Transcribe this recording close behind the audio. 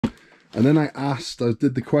And then I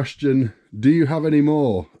did the question, do you have any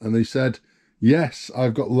more? And they said, yes,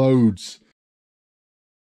 I've got loads.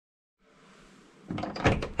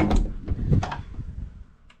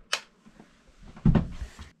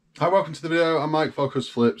 Hi, welcome to the video. I'm Mike, Focus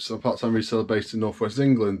Flips. I'm a part-time reseller based in Northwest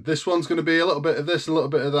England. This one's going to be a little bit of this, a little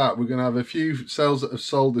bit of that. We're going to have a few sales that have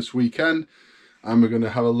sold this weekend, and we're going to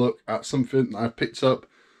have a look at something that I've picked up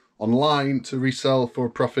online to resell for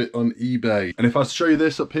a profit on eBay. And if I show you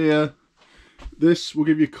this up here, this will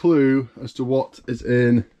give you a clue as to what is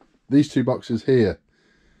in these two boxes here.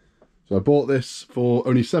 So I bought this for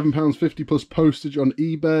only £7.50 plus postage on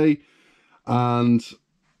eBay, and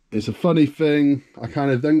it's a funny thing. I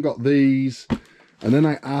kind of then got these, and then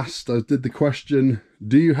I did the question,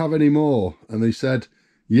 do you have any more? And they said,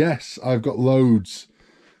 yes, I've got loads.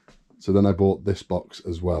 So then I bought this box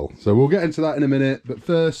as well. So we'll get into that in a minute, but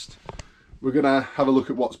first we're gonna have a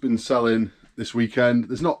look at what's been selling this weekend.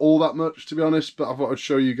 There's not all that much, to be honest, but I thought I'd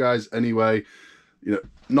show you guys anyway. You know,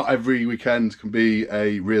 not every weekend can be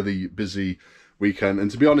a really busy weekend,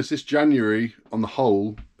 and to be honest, this January on the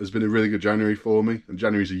whole has been a really good January for me, and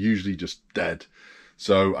Januaries are usually just dead,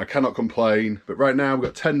 so I cannot complain. But right now we've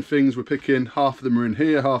got 10 things we're picking. Half of them are in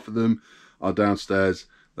here, half of them are downstairs.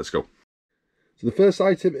 Let's go. So the first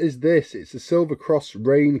item is this. It's a silver cross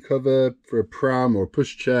rain cover for a pram or a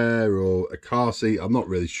pushchair or a car seat. I'm not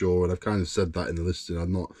really sure, and I've kind of said that in the listing.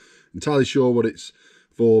 I'm not entirely sure what it's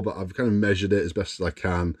for, but I've kind of measured it as best as I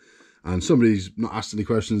can. And somebody's not asked any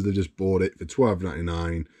questions, they just bought it for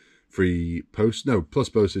 £12.99, plus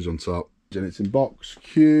postage on top. And it's in box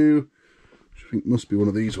Q, which I think must be one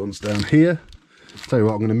of these ones down here. Tell you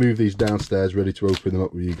what, I'm going to move these downstairs, ready to open them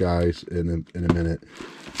up with you guys in a minute,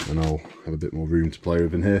 and I'll have a bit more room to play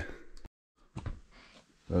with in here.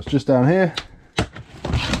 So it's just down here.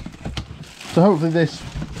 So hopefully this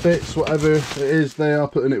fits whatever it is they are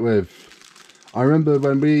putting it with. I remember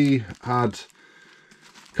when we had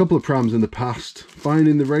a couple of prams in the past,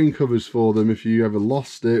 finding the rain covers for them if you ever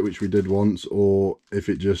lost it, which we did once, or if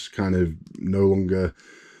it just kind of no longer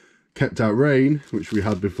kept out rain, which we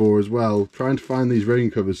had before as well. Trying to find these rain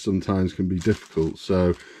covers sometimes can be difficult.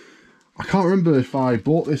 So I can't remember if I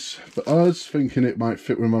bought this for us thinking it might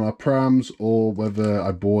fit with one of our prams, or whether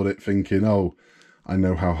I bought it thinking, oh, I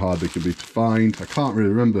know how hard they can be to find. I can't really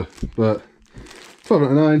remember, but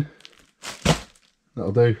 £12.99,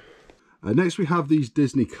 that'll do. Next we have these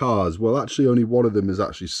Disney cars. Well, actually only one of them is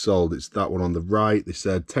actually sold. It's that one on the right. They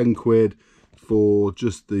said 10 quid for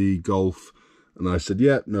just the Golf, and I said,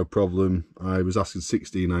 yeah, no problem. I was asking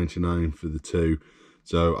 £16.99 for the two,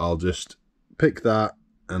 so I'll just pick that,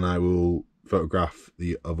 and I will photograph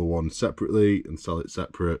the other one separately and sell it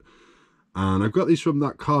separate. And I've got these from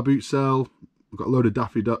that car boot sale. I've got a load of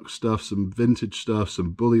Daffy Duck stuff, some vintage stuff,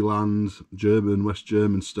 some Bullyland, West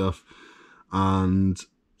German stuff, and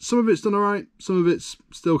some of it's done all right, some of it's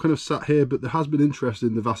still kind of sat here, but there has been interest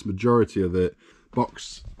in the vast majority of it.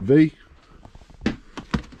 Box V.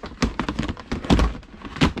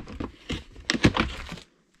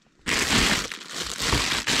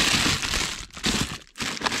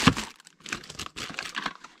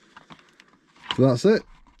 So that's it,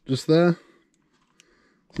 just there.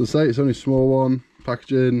 So I say it's only a small one,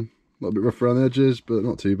 packaging, a little bit rough around the edges, but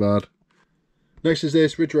not too bad. Next is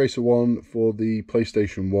this Ridge Racer one for the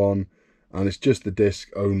PlayStation 1, and it's just the disc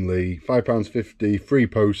only, £5.50, free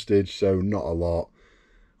postage, so not a lot.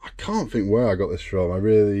 I can't think where I got this from. I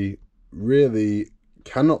really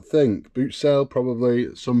cannot think. Boot sale probably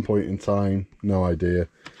at some point in time, no idea.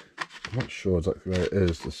 I'm not sure exactly where it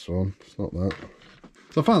is, this one. It's not that.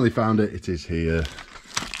 So I finally found it. It is here.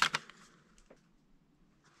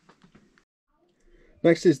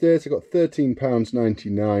 Next is this. I got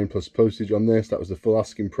 £13.99 plus postage on this. That was the full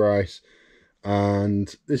asking price.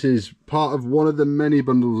 And this is part of one of the many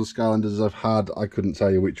bundles of Skylanders I've had. I couldn't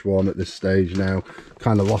tell you which one at this stage now.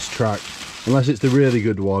 Kind of lost track. Unless it's the really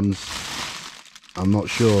good ones. I'm not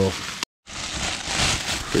sure.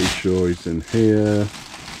 Pretty sure he's in here.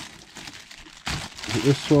 Is it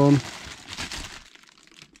this one?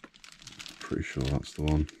 Pretty sure that's the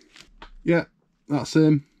one. Yeah, that's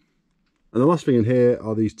him. And the last thing in here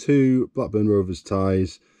are these two Blackburn Rovers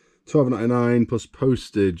ties, £12.99 plus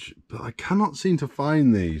postage, but I cannot seem to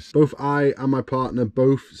find these. Both I and my partner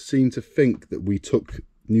both seem to think that we took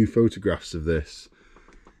new photographs of this,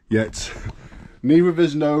 yet neither of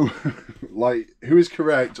us know like who is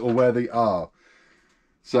correct or where they are.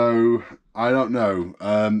 So I don't know.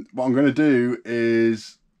 What I'm going to do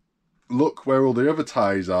is look where all the other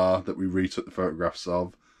ties are that we retook the photographs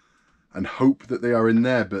of, and hope that they are in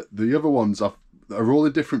there, but the other ones are all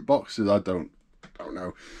in different boxes. I don't don't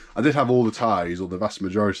know. I did have all the ties, or the vast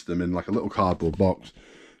majority of them, in like a little cardboard box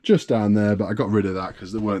just down there, but I got rid of that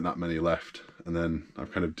because there weren't that many left. And then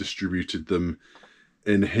I've kind of distributed them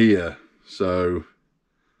in here. So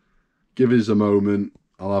give us a moment,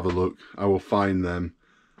 I'll have a look, I will find them.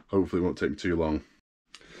 Hopefully it won't take me too long.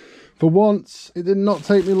 For once, it did not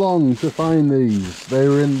take me long to find these. They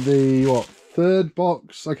were in the, what, third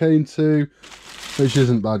box I came to, which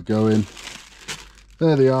isn't bad going.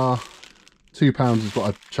 There they are. £2 is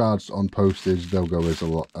what I charged on postage. They'll go as a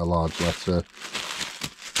large letter.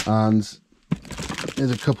 And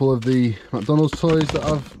here's a couple of the McDonald's toys that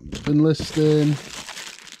I've been listing.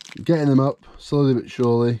 Getting them up slowly but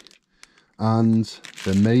surely. And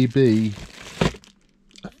there may be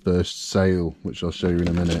a first sale, which I'll show you in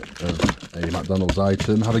a minute, of a McDonald's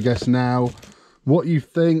item. Have a guess now what you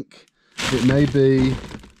think it may be.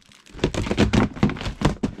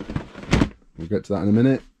 We'll get to that in a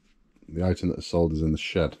minute. The item that is sold is in the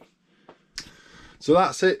shed. So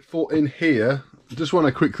that's it for in here. I just want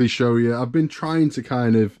to quickly show you, I've been trying to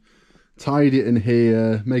kind of tidy it in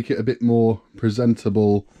here, make it a bit more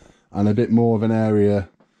presentable and a bit more of an area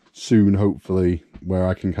soon, hopefully, where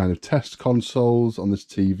I can kind of test consoles on this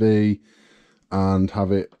TV and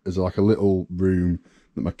have it as like a little room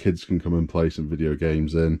that my kids can come and play some video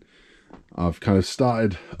games in. I've kind of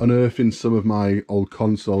started unearthing some of my old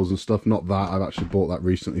consoles and stuff. Not that, I've actually bought that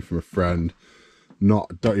recently from a friend.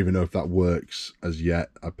 Don't even know if that works as yet.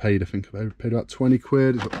 I think I paid about 20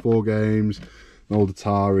 quid. It's got 4 games, an old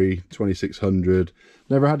Atari 2600.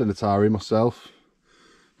 Never had an Atari myself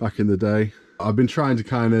back in the day. I've been trying to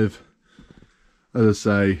kind of, as I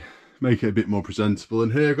say, make it a bit more presentable.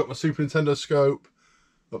 And here I've got my Super Nintendo scope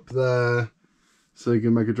up there,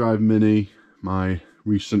 Sega Mega Drive Mini, my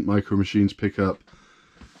recent Micro Machines pickup,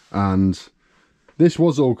 and this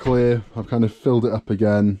was all clear. I've kind of filled it up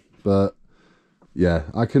again, but yeah,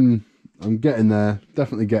 I'm getting there,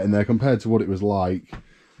 definitely getting there. Compared to what it was like,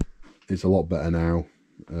 it's a lot better now.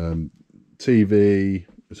 TV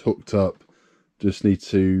is hooked up, just need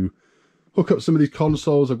to hook up some of these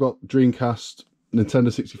consoles. I've got Dreamcast,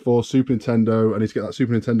 Nintendo 64, Super Nintendo. I need to get that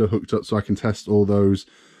Super Nintendo hooked up so I can test all those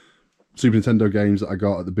Super Nintendo games that I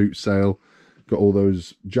got at the boot sale. Got all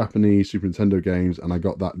those Japanese Super Nintendo games, and I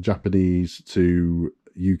got that Japanese to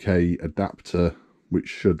UK adapter, which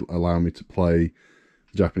should allow me to play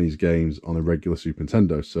Japanese games on a regular Super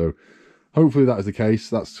Nintendo. So hopefully that is the case.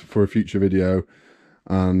 That's for a future video,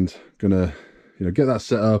 and gonna get that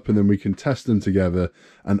set up, and then we can test them together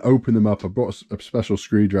and open them up. I brought a special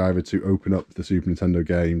screwdriver to open up the Super Nintendo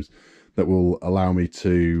games that will allow me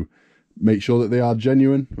to make sure that they are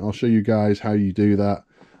genuine. I'll show you guys how you do that.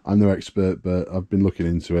 I'm no expert, but I've been looking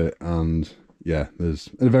into it, and yeah, there's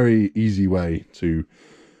a very easy way to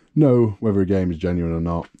know whether a game is genuine or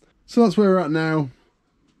not. So that's where we're at now.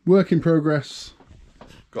 Work in progress.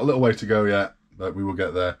 Got a little way to go yet, but we will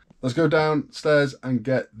get there. Let's go downstairs and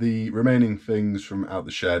get the remaining things from out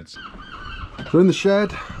the sheds. So in the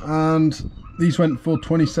shed, and these went for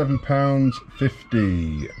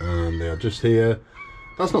 £27.50, and they are just here.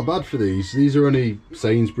 That's not bad for these. These are only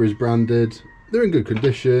Sainsbury's branded. They're in good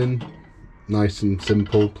condition, nice and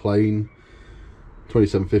simple, plain.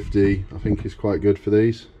 £27.50 I think is quite good for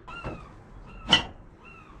these.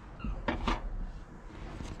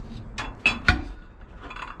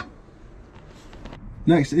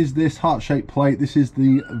 Next is this heart-shaped plate. This is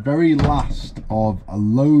the very last of a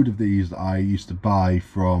load of these that I used to buy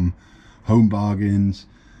from Home Bargains.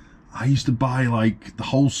 I used to buy like the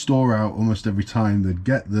whole store out almost every time they'd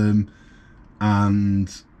get them, and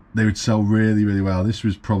they would sell really, really well. This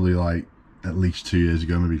was probably like at least 2 years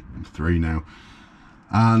ago, maybe 3 now.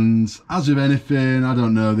 And as with anything, I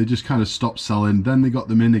don't know, they just kind of stopped selling. Then they got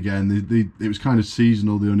them in again. It was kind of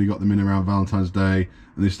seasonal. They only got them in around Valentine's Day,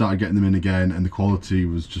 and they started getting them in again, and the quality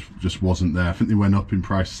was just wasn't there. I think they went up in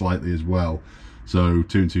price slightly as well. So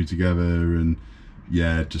 2 and 2 together, and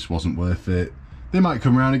yeah, it just wasn't worth it. They might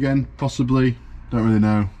come around again, possibly. Don't really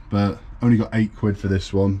know, but only got 8 quid for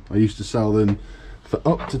this one. I used to sell them for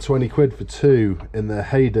up to 20 quid for 2 in their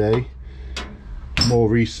heyday. More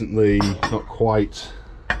recently, not quite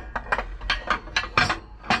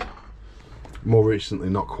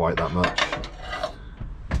that much,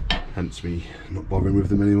 hence me not bothering with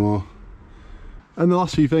them anymore. And the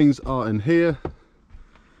last few things are in here.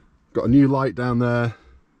 Got a new light down there,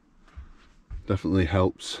 definitely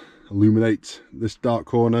helps illuminate this dark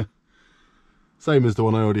corner. Same as the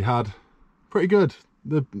one I already had. Pretty good.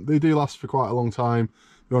 They do last for quite a long time.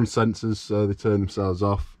 They're on sensors, so they turn themselves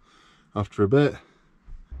off after a bit.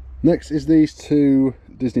 Next is these 2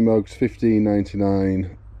 Disney mugs,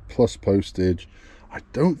 $15.99 plus postage. I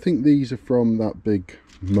don't think these are from that big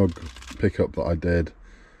mug pickup that I did,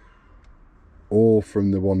 or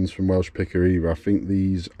from the ones from Welsh Picker either. I think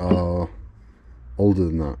these are older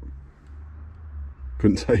than that.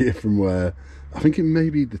 Couldn't tell you from where. I think it may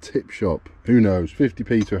be the tip shop. Who knows?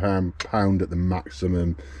 50p to £1 at the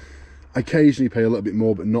maximum. I occasionally pay a little bit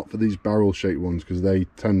more, but not for these barrel shaped ones, because they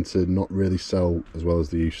tend to not really sell as well as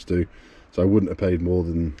they used to. So I wouldn't have paid more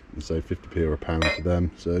than, say, 50p or £1 for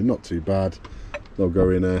them. So not too bad. They'll go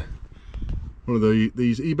in one of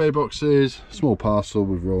these eBay boxes, small parcel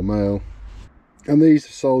with raw mail. And these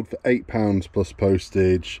are sold for £8 plus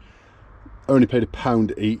postage. I only paid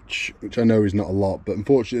 £1 each, which I know is not a lot, but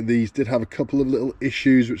unfortunately these did have a couple of little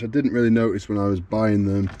issues which I didn't really notice when I was buying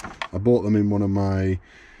them. I bought them in one of my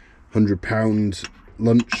 £100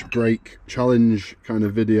 lunch break challenge kind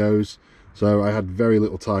of videos, so I had very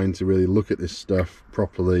little time to really look at this stuff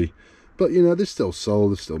properly. But you know, they're still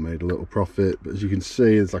sold, they've still made a little profit. But as you can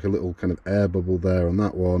see, there's like a little kind of air bubble there on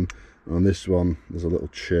that one. And on this one, there's a little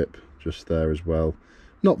chip just there as well.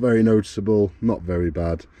 Not very noticeable, not very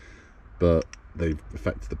bad, but they've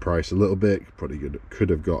affected the price a little bit. Probably could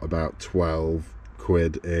have got about 12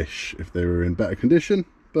 quid-ish if they were in better condition,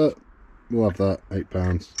 but we'll have that,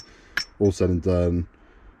 £8. All said and done,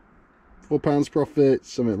 £4 profit,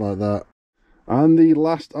 something like that. And the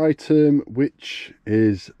last item, which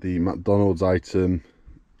is the McDonald's item,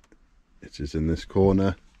 it is in this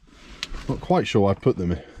corner. Not quite sure why I put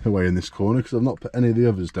them away in this corner, because I've not put any of the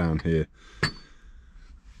others down here.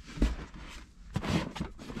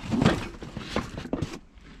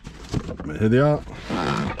 But here they are.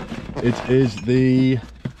 It is the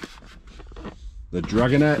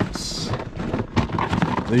Dragonettes.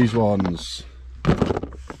 These ones,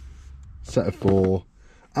 set of 4,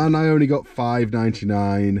 and I only got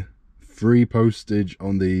 $5.99 free postage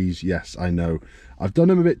on these. Yes, I know, I've done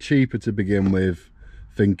them a bit cheaper to begin with,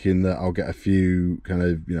 thinking that I'll get a few kind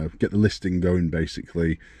of, you know, get the listing going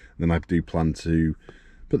basically. And then I do plan to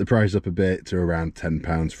put the price up a bit to around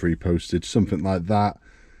 £10 free postage, something like that.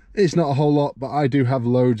 It's not a whole lot, but I do have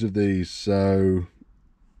loads of these, so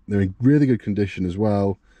they're in really good condition as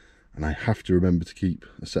well. And I have to remember to keep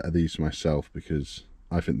a set of these for myself, because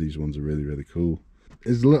I think these ones are really, really cool.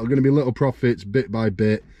 There's going to be little profits bit by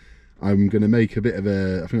bit. I'm going to make a bit of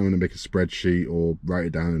I think I'm going to make a spreadsheet or write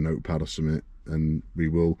it down in a notepad or something. And we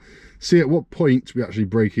will see at what point we actually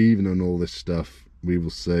break even on all this stuff. We will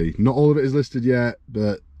see. Not all of it is listed yet,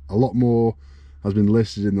 but a lot more has been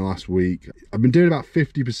listed in the last week. I've been doing about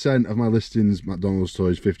 50% of my listings McDonald's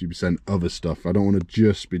toys, 50% other stuff. I don't want to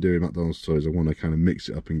just be doing McDonald's toys. I want to kind of mix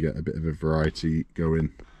it up and get a bit of a variety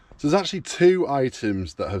going. So there's actually 2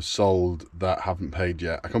 items that have sold that haven't paid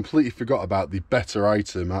yet. I completely forgot about the better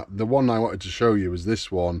item. The one I wanted to show you was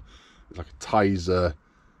this one. It's like a Tizer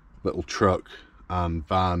little truck and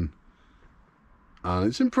van. And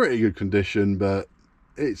it's in pretty good condition, but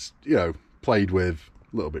it's, you know, played with,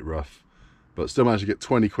 a little bit rough. But still managed to get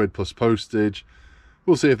 20 quid plus postage.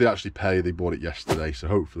 We'll see if they actually pay. They bought it yesterday, so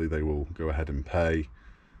hopefully they will go ahead and pay.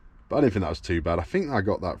 But I didn't think that was too bad. I think I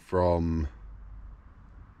got that from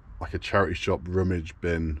like a charity shop rummage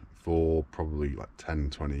bin for probably like 10,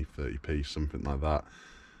 20, 30p, something like that.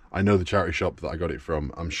 I know the charity shop that I got it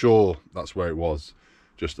from. I'm sure that's where it was,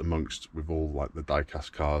 just amongst with all like the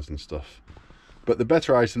die-cast cars and stuff. But the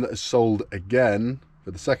better item that has sold again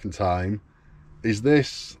for the second time is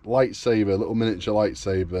this lightsaber, little miniature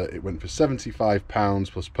lightsaber. It went for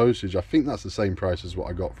 £75 plus postage. I think that's the same price as what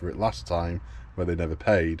I got for it last time, where they never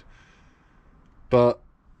paid. But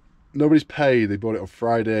nobody's paid. They bought it on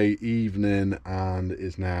Friday evening, and it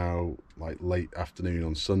is now like late afternoon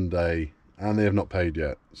on Sunday, and they have not paid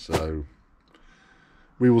yet. So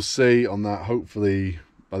we will see on that. Hopefully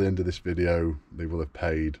by the end of this video they will have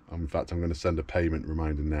paid. In fact, I'm going to send a payment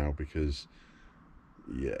reminder now, because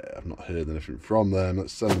yeah, I've not heard anything from them.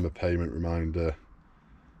 Let's send them a payment reminder.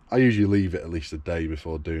 I usually leave it at least a day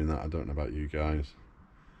before doing that. I don't know about you guys.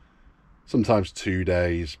 Sometimes 2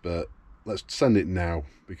 days, but let's send it now,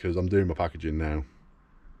 because I'm doing my packaging now.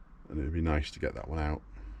 And it'd be nice to get that one out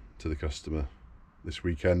to the customer this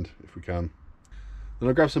weekend, if we can. Then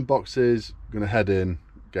I'll grab some boxes, I'm going to head in,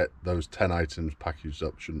 get those 10 items packaged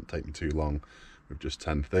up. Shouldn't take me too long with just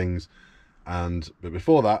 10 things. But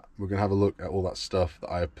before that, we're going to have a look at all that stuff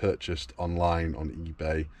that I have purchased online on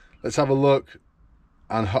eBay. Let's have a look,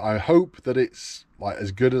 and I hope that it's like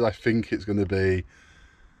as good as I think it's going to be.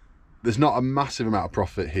 There's not a massive amount of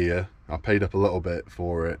profit here. I paid up a little bit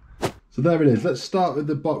for it. So there it is. Let's start with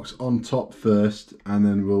the box on top first, and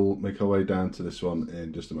then we'll make our way down to this one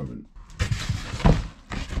in just a moment.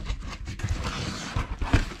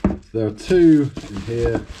 So there are 2 in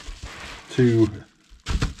here, 2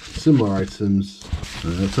 similar items.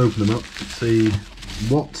 Let's open them up to see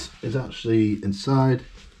what is actually inside.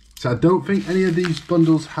 So I don't think any of these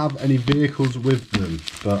bundles have any vehicles with them,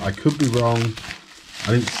 but I could be wrong.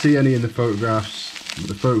 I didn't see any in the photographs, but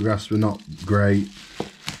the photographs were not great.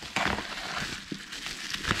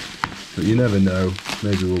 But you never know,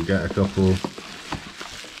 maybe we'll get a couple.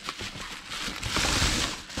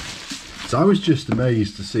 So I was just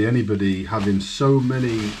amazed to see anybody having so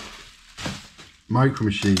many Micro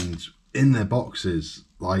Machines in their boxes.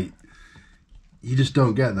 Like, you just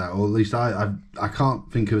don't get that, or at least I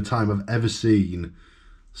can't think of a time I've ever seen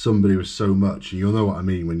somebody with so much, and you'll know what I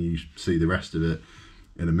mean when you see the rest of it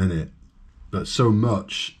in a minute. But so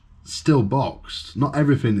much still boxed. Not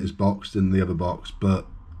everything is boxed in the other box, but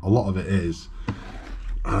a lot of it is.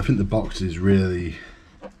 And I think the boxes really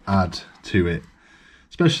add to it,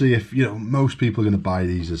 especially if, you know, most people are going to buy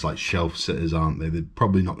these as like shelf sitters, aren't they? They're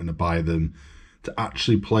probably not going to buy them to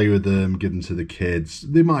actually play with them, give them to the kids.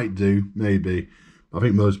 They might do, maybe. I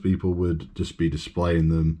think most people would just be displaying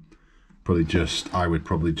them. I would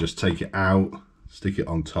probably just take it out, stick it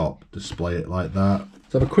on top, display it like that.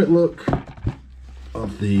 Let's have a quick look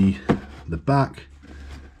of the back.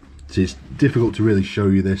 See, it's difficult to really show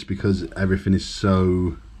you this because everything is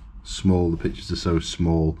so small, the pictures are so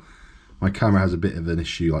small. My camera has a bit of an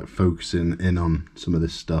issue like focusing in on some of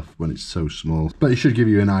this stuff when it's so small. But it should give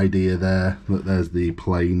you an idea there. Look, there's the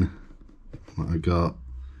plane that I got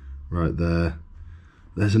right there.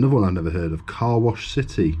 There's another one I've never heard of, Car Wash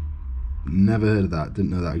City. Never heard of that,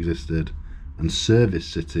 didn't know that existed. And Service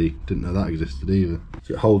City, didn't know that existed either.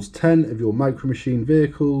 So it holds 10 of your Micro Machine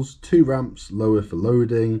vehicles, 2 ramps lower for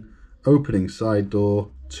loading, opening side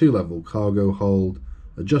door, 2-level cargo hold,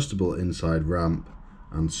 adjustable inside ramp,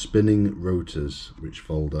 and spinning rotors which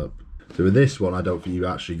fold up. So with this one, I don't think you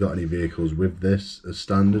actually got any vehicles with this as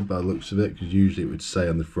standard by the looks of it, because usually it would say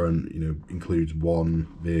on the front, you know, includes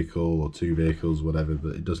 1 vehicle or 2 vehicles, whatever,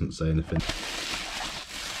 but it doesn't say anything.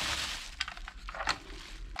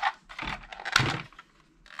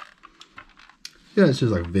 Yeah, it's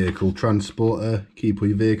just like a vehicle transporter. Keep all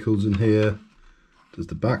your vehicles in here. Does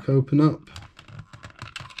the back open up?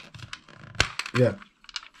 Yeah,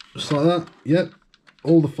 just like that. Yep,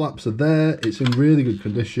 all the flaps are there. It's in really good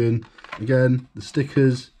condition. Again, the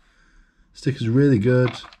stickers are really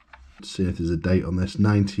good. Let's see if there's a date on this.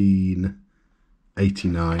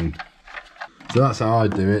 1989. So that's how I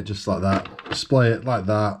do it, just like that. Display it like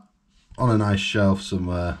that on a nice shelf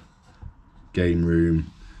somewhere. Game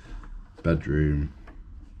room, bedroom,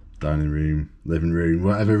 dining room, living room,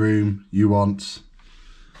 whatever room you want.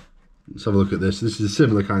 Let's have a look at this. This is a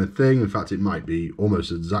similar kind of thing. In fact, it might be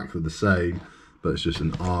almost exactly the same, but it's just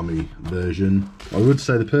an army version. I would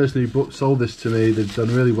say the person who sold this to me, they've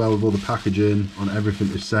done really well with all the packaging on everything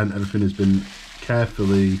they've sent. Everything has been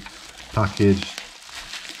carefully packaged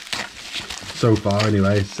so far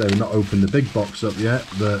anyway. So we've not opened the big box up yet,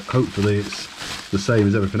 but hopefully it's the same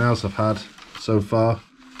as everything else I've had so far.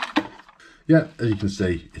 Yeah, as you can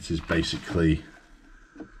see, it is basically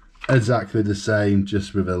exactly the same,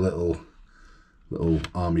 just with a little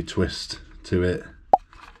army twist to it.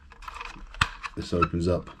 This opens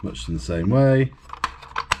up much in the same way.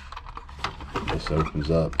 This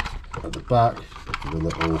opens up at the back with a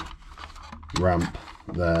little ramp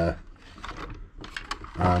there,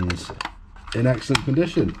 and in excellent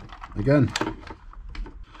condition again.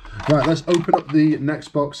 Right, let's open up the next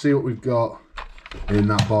box, see what we've got in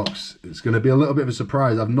that box. It's going to be a little bit of a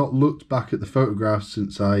surprise. I've not looked back at the photographs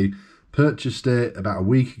since I purchased it about a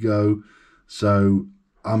week ago, so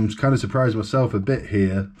I'm kind of surprised myself a bit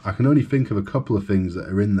here. I can only think of a couple of things that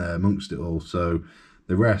are in there amongst it all, so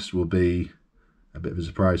the rest will be a bit of a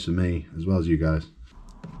surprise for me as well as you guys.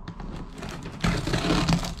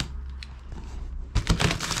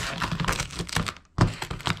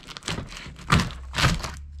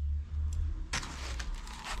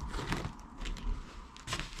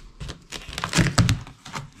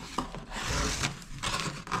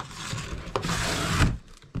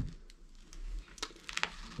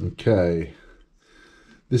 Okay,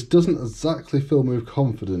 this doesn't exactly fill me with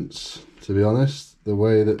confidence, to be honest. The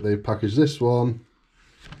way that they've packaged this one,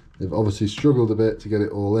 they've obviously struggled a bit to get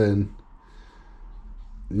it all in.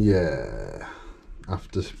 Yeah,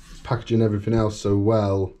 after packaging everything else so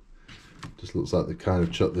well, just looks like they kind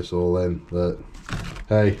of chucked this all in. But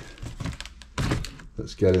hey,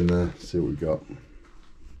 let's get in there, see what we got.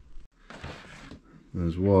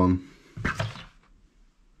 There's one.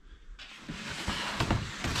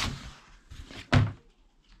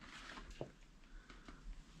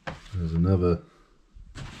 There's another.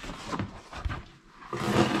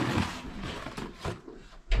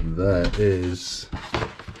 And there is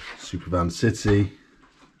Supervan City,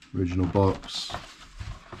 original box.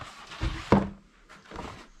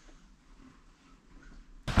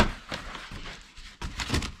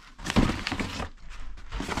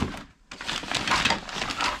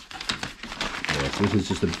 Yeah, so this is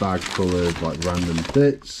just a bag full of like random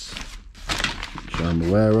bits, which I'm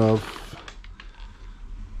aware of.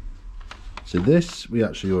 So this we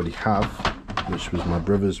actually already have, which was my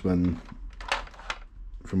brother's from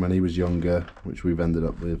when he was younger, which we've ended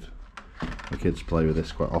up with. My kids play with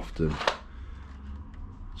this quite often.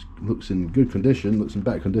 It looks in good condition, looks in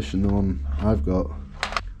better condition than the one I've got.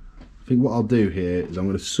 I think what I'll do here is I'm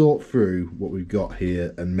going to sort through what we've got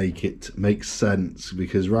here and make it make sense,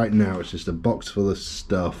 because right now it's just a box full of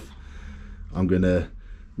stuff. I'm going to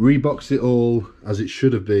rebox it all as it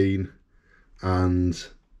should have been, and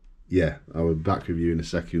yeah, I'll be back with you in a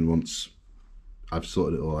second once I've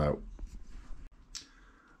sorted it all out.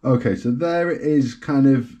 Okay, so there it is, kind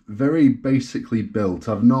of very basically built.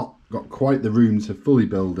 I've not got quite the room to fully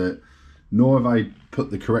build it, nor have I put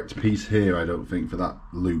the correct piece here, I don't think, for that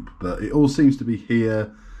loop, but it all seems to be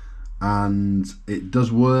here and it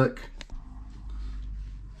does work.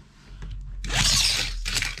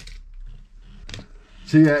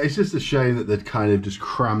 So yeah, it's just a shame that they'd kind of just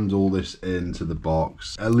crammed all this into the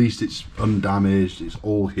box. At least it's undamaged, it's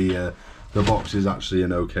all here. The box is actually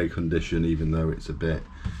in okay condition, even though it's a bit,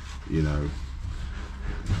 you know,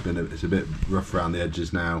 it's a bit rough around the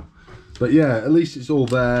edges now. But yeah, at least it's all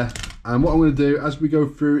there. And what I'm going to do as we go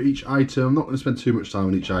through each item, I'm not going to spend too much time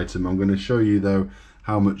on each item. I'm going to show you though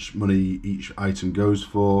how much money each item goes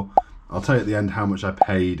for. I'll tell you at the end how much I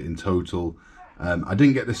paid in total. I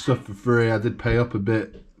didn't get this stuff for free. I did pay up a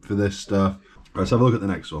bit for this stuff. Let's have a look at the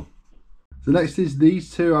next one. So next is these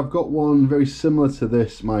two. I've got one very similar to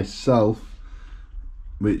this myself,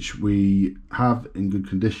 which we have in good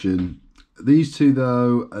condition. These two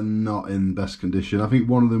though are not in best condition. I think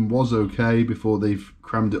one of them was okay before they've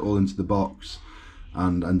crammed it all into the box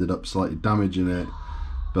and ended up slightly damaging it.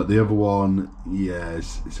 But the other one, yeah,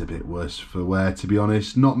 it's a bit worse for wear, to be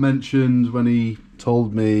honest. Not mentioned when he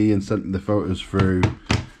told me and sent me the photos through.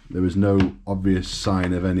 There was no obvious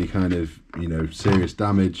sign of any kind of, you know, serious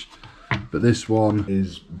damage. But this one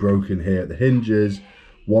is broken here at the hinges.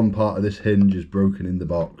 One part of this hinge is broken in the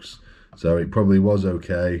box. So it probably was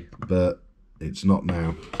okay, but it's not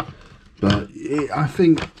now. But I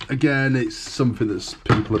think, again, it's something that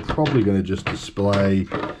people are probably going to just display.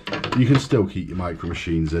 You can still keep your micro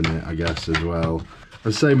machines in it, I guess, as well.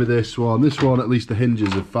 And same with this one. This one, at least the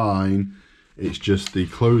hinges are fine. It's just the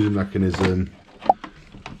closing mechanism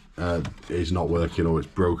is not working, or it's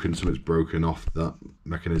broken. Something's broken off that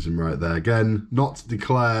mechanism right there. Again, not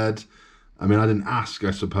declared. I mean, I didn't ask,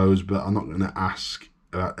 I suppose, but I'm not going to ask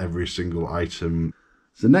about every single item.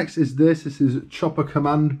 So next is this. This is Chopper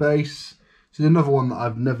Command Base. This is another one that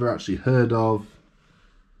I've never actually heard of.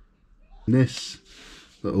 This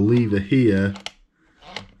little lever here,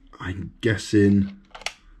 I'm guessing,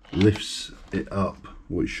 lifts it up,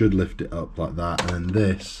 or it should lift it up like that, and then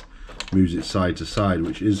this moves it side to side,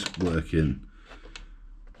 which is working.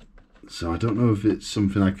 So I don't know if it's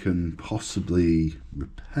something I can possibly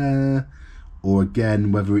repair, or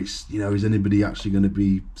again, whether it's, you know, is anybody actually going to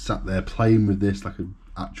be sat there playing with this like an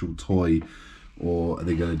actual toy, or are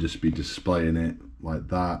they going to just be displaying it like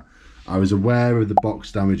that? I was aware of the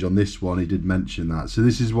box damage on this one. He did mention that. So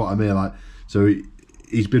this is what I mean, like, so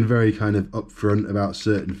he's been very kind of upfront about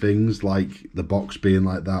certain things, like the box being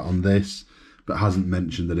like that on this, but hasn't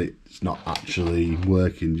mentioned that it's not actually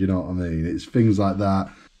working. Do you know what I mean? It's things like that.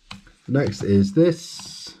 Next is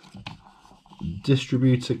this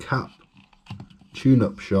distributor cap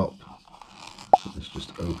tune-up shop. This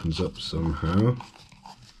just opens up somehow.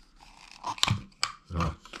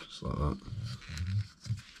 Ah, just like that.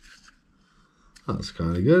 That's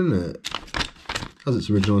kind of good, isn't it? Has its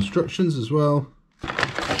original instructions as well.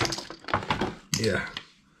 Yeah.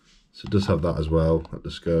 So it does have that as well. That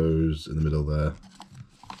just goes in the middle there.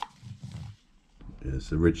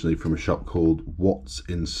 It's originally from a shop called What's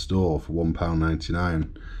in Store for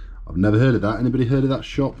 £1.99. I've never heard of that. Anybody heard of that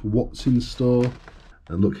shop, What's in Store?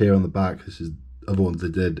 And look here on the back, this is other ones they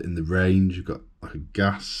did in the range. You've got like a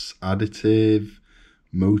gas additive,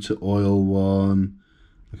 motor oil one,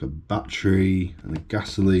 like a battery and a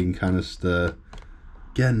gasoline canister.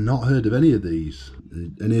 Again, not heard of any of these.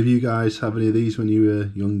 Did any of you guys have any of these when you were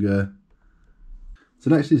younger? So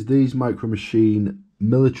next is these Micro Machine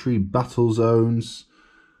military battle zones.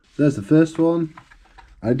 There's the first one.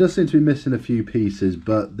 And it does seem to be missing a few pieces,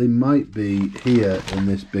 but they might be here in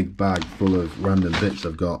this big bag full of random bits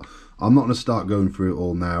I've got. I'm not going to start going through it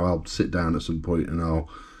all now. I'll sit down at some point and I'll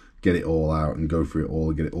get it all out and go through it all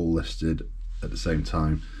and get it all listed at the same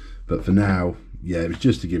time. But for now, yeah, it was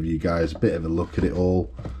just to give you guys a bit of a look at it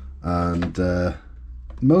all. And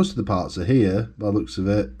most of the parts are here by the looks of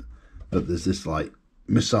it, but there's this like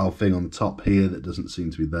missile thing on the top here that doesn't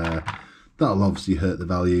seem to be there. That'll obviously hurt the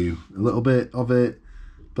value a little bit of it,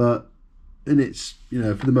 but in its, you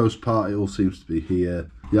know, for the most part, it all seems to be here.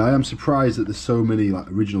 Yeah, I am surprised that there's so many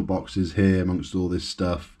like original boxes here amongst all this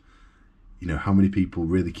stuff. You know, how many people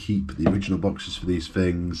really keep the original boxes for these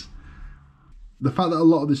things. The fact that a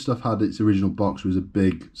lot of this stuff had its original box was a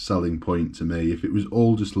big selling point to me. If it was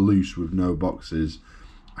all just loose with no boxes,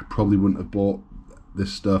 I probably wouldn't have bought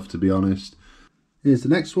this stuff, to be honest. Here's the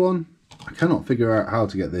next one. I cannot figure out how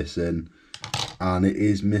to get this in, and it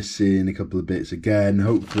is missing a couple of bits again.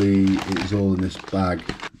 Hopefully it's all in this bag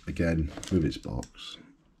again with its box,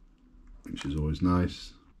 which is always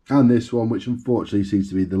nice. And this one, which unfortunately seems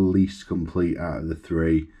to be the least complete out of the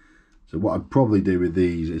three. So what I'd probably do with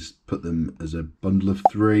these is put them as a bundle of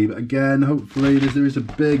 3. But again, hopefully there's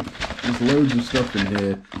loads of stuff in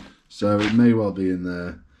here, so it may well be in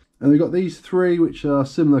there. And we've got these 3, which are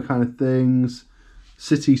similar kind of things.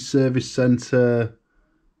 City Service Centre,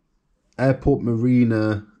 Airport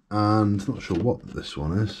Marina, and not sure what this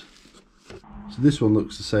one is. So this one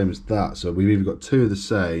looks the same as that. So we've either got 2 of the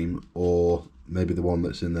same, or maybe the one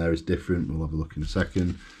that's in there is different. We'll have a look in a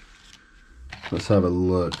second. Let's have a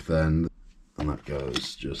look then. And that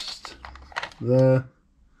goes just there.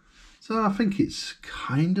 So I think it's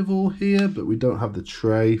kind of all here, but we don't have the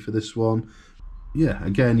tray for this one. Yeah,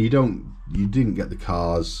 again, you didn't get the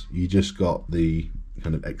cars, you just got the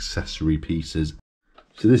kind of accessory pieces.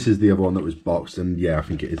 So this is the other one that was boxed, and yeah, I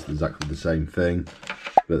think it is exactly the same thing.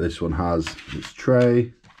 But this one has its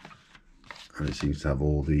tray, and it seems to have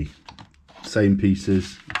all the same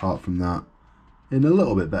pieces, apart from that, in a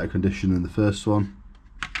little bit better condition than the first one.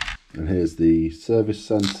 And here's the service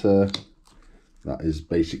centre. That is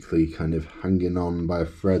basically kind of hanging on by a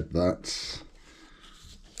thread. That's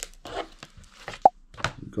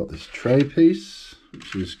we've got this tray piece,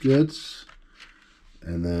 which is good,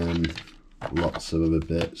 and then lots of other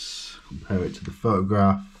bits. Compare it to the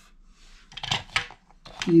photograph.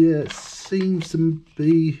 Yeah, it seems to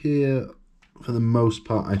be here for the most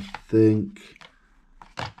part, I think.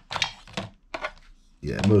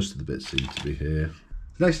 Yeah, most of the bits seem to be here.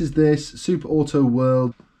 Next is this Super Auto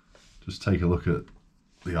World. Just take a look at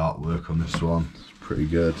the artwork on this one. It's pretty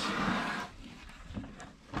good.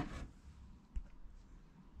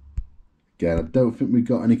 Again, I don't think we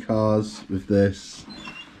got any cars with this.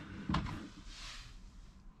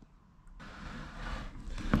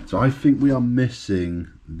 So I think we are missing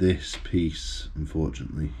this piece,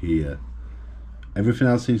 unfortunately, here. Everything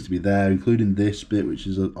else seems to be there, including this bit, which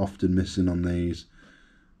is often missing on these.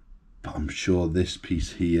 But I'm sure this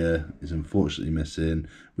piece here is unfortunately missing.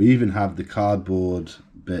 We even have the cardboard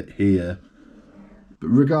bit here. But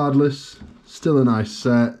regardless, still a nice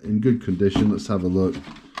set, in good condition. Let's have a look.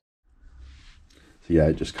 So yeah,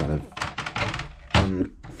 it just kind of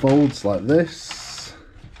folds like this.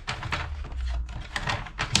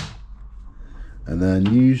 And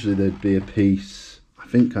then usually there'd be a piece, I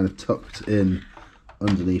think, kind of tucked in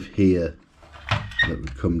underneath here that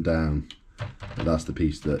would come down. But that's the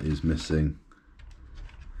piece that is missing.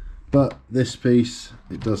 But this piece,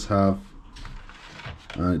 it does have,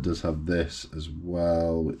 and it does have this as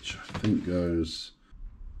well, which I think goes,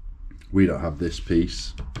 we don't have this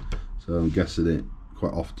piece, so I'm guessing it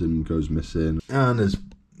quite often goes missing. And there's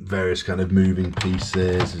various kind of moving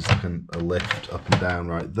pieces. There's like a lift up and down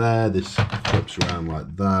right there. This flips around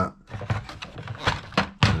like that,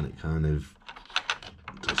 and it kind of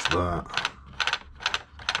does that.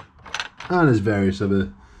 And there's various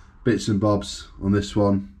other bits and bobs on this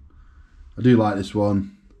one. I do like this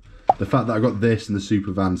one. The fact that I got this and the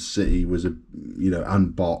Supervan City was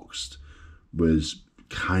unboxed was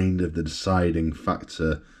kind of the deciding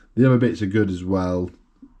factor. The other bits are good as well,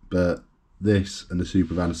 but this and the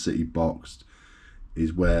Supervan City boxed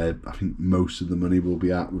is where I think most of the money will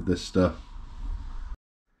be at with this stuff.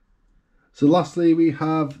 So lastly, we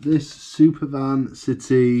have this Supervan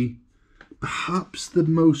City, perhaps the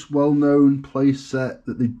most well-known play set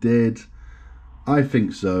that they did. I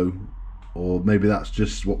think so, or maybe that's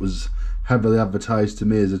just what was heavily advertised to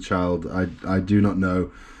me as a child. I do not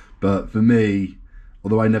know, but for me,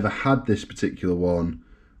 although I never had this particular one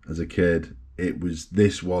as a kid, it was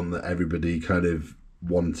this one that everybody kind of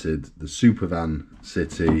wanted, the Supervan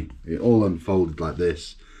City. It all unfolded like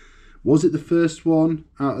this. Was it the first one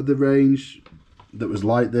out of the range that was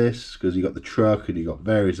like this? Because you got the truck and you got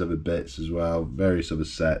various other bits as well, various other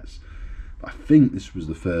sets. But I think this was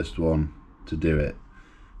the first one to do it.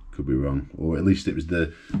 Could be wrong, or at least it was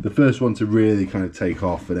the first one to really kind of take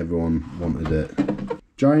off and everyone wanted it.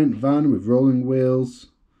 Giant van with rolling wheels.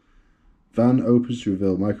 Van opens to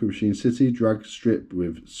reveal Micro Machine City. Drag strip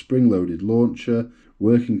with spring-loaded launcher.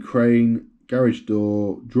 Working crane. Garage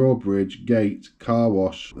door. Drawbridge. Gate. Car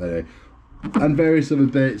wash. And various other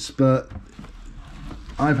bits, but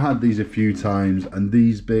I've had these a few times and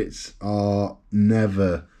these bits are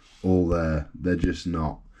never all there. They're just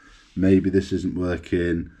not. Maybe this isn't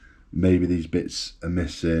working. Maybe these bits are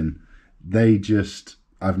missing.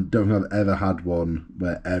 I don't think I've ever had one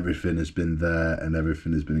where everything has been there and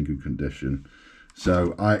everything has been in good condition.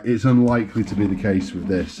 So it's unlikely to be the case with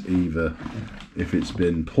this either, if it's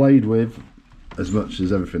been played with as much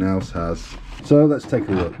as everything else has. So let's take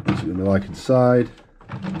a look. What's it going to be like inside?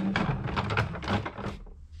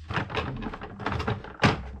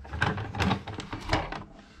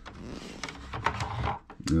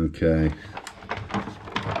 Okay.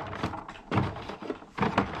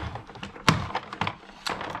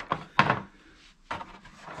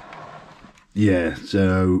 Yeah,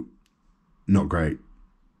 so not great.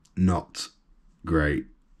 Not great.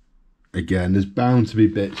 Again, there's bound to be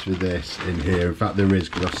bits for this in here. In fact, there is,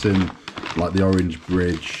 because I've seen like the orange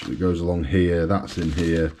bridge that goes along here. That's in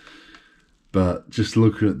here. But just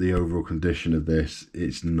looking at the overall condition of this,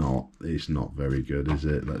 it's not very good, is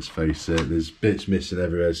it? Let's face it. There's bits missing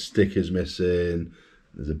everywhere. There's stickers missing.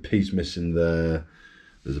 There's a piece missing there.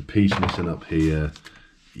 There's a piece missing up here.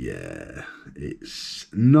 Yeah, it's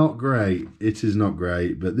not great. It is not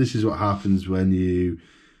great. But this is what happens when you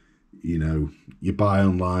buy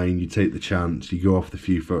online, you take the chance, you go off the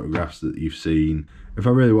few photographs that you've seen. If I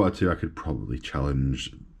really wanted to, I could probably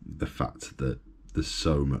challenge the fact that there's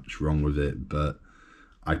so much wrong with it, but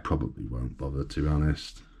I probably won't bother, to be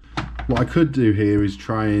honest. What I could do here is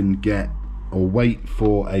try and get or wait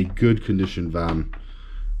for a good condition van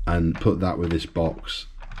and put that with this box,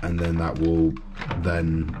 and then that will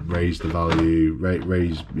then raise the value,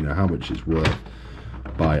 raise how much it's worth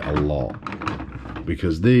by a lot.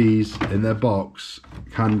 Because these in their box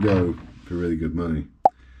can go for really good money,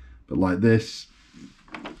 but like this,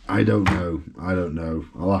 I don't know.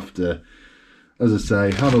 I'll have to, as I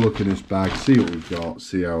say, have a look in this bag, see what we've got,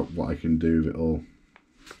 see what I can do with it all.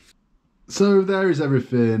 So there is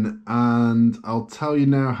everything, and I'll tell you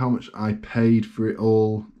now how much I paid for it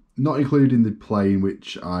all, not including the plane,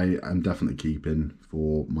 which I am definitely keeping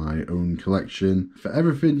for my own collection. For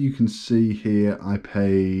everything you can see here, I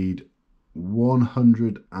paid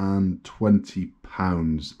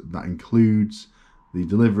 £120. That includes the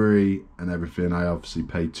delivery and everything. I obviously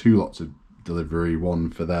paid 2 lots of delivery, one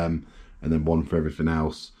for them and then one for everything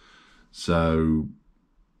else. So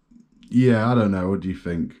yeah, I don't know, what do you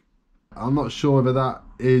think? I'm not sure whether that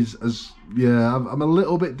is as, yeah, I'm a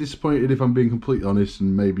little bit disappointed, if I'm being completely honest,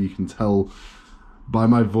 and maybe you can tell by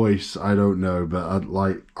my voice, I don't know, but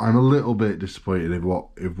I'm a little bit disappointed in what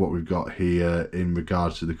we've got here in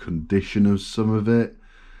regards to the condition of some of it.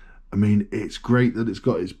 I mean, it's great that it's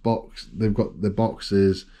got its box, they've got the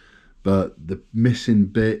boxes, but the missing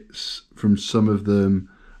bits from some of them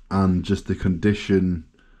and just the condition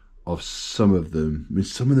of some of them. I mean,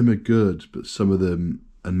 some of them are good, but some of them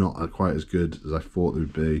are not quite as good as I thought they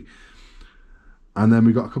would be. And then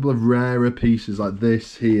we've got a couple of rarer pieces like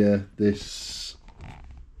this here. This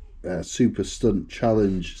Super Stunt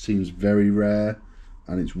Challenge seems very rare,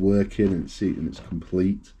 and it's working and it's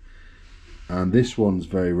complete. And this one's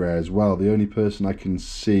very rare as well. The only person I can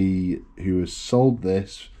see who has sold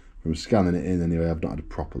this, from scanning it in anyway, I've not had a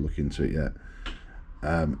proper look into it yet,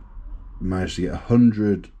 managed to get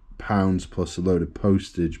 £100 plus a load of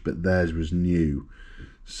postage, but theirs was new.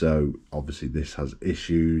 So obviously this has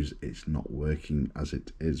issues, it's not working as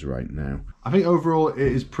it is right now. I think overall it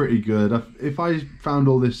is pretty good. If I found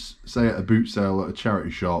all this, say at a boot sale at a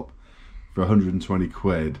charity shop for 120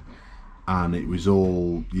 quid, and it was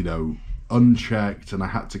all, unchecked, and I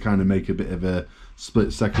had to kind of make a bit of a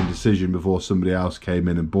split-second decision before somebody else came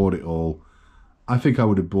in and bought it all, I think I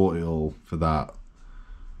would have bought it all for that.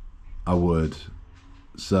 I would.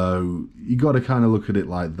 So you got to kind of look at it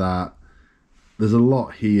like that. There's a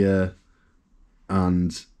lot here,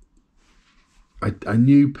 and I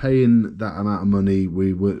knew paying that amount of money,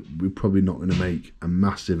 we're probably not going to make a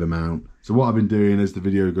massive amount. So what I've been doing as the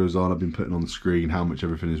video goes on, I've been putting on the screen how much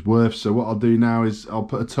everything is worth. So what I'll do now is I'll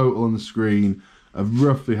put a total on the screen of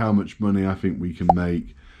roughly how much money I think we can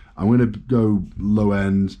make. I'm going to go low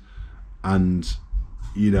end, and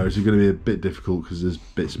it's going to be a bit difficult because there's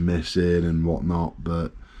bits missing and whatnot,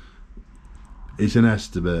 but it's an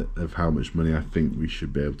estimate of how much money I think we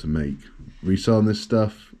should be able to make reselling this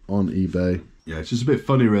stuff on eBay. Yeah, it's just a bit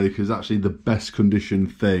funny really, because actually the best condition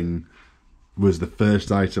thing was the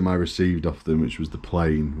first item I received off them, which was the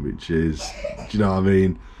plane, which is, do you know what I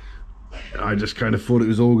mean? I just kind of thought it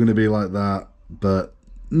was all going to be like that, but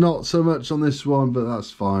not so much on this one, but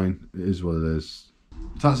that's fine. It is what it is.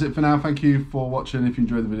 So that's it for now. Thank you for watching. If you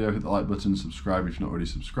enjoyed the video, hit the like button, subscribe if you're not already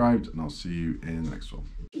subscribed, and I'll see you in the next one.